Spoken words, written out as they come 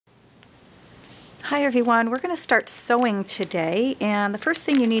Hi everyone, we're going to start sewing today, and the first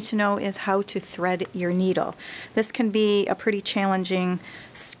thing you need to know is how to thread your needle. This can be a pretty challenging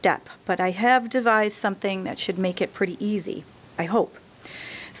step, but I have devised something that should make it pretty easy, I hope.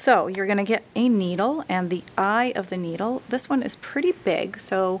 So you're going to get a needle and the eye of the needle. This one is pretty big,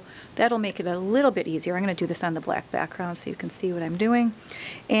 so that'll make it a little bit easier. I'm going to do this on the black background so you can see what I'm doing.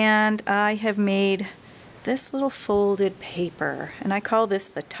 And I have made this little folded paper, and I call this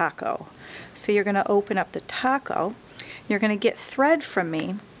the taco. So you're going to open up the taco, you're going to get thread from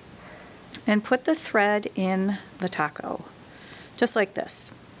me and put the thread in the taco, just like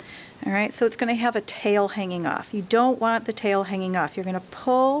this. Alright, so it's going to have a tail hanging off. You don't want the tail hanging off. You're going to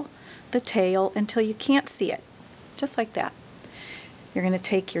pull the tail until you can't see it, just like that. You're going to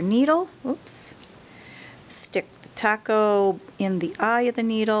take your needle, stick the taco in the eye of the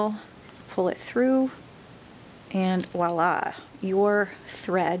needle, pull it through, and voila, your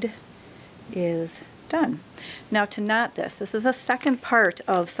thread is done. Now to knot this is the second part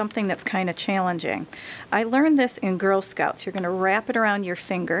of something that's kind of challenging. I learned this in Girl Scouts. You're going to wrap it around your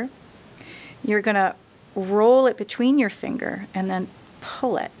finger, you're going to roll it between your finger, and then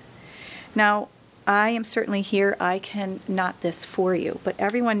pull it. Now I am certainly here, I can knot this for you, but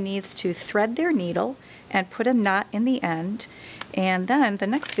everyone needs to thread their needle and put a knot in the end, and then the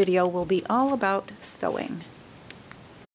next video will be all about sewing.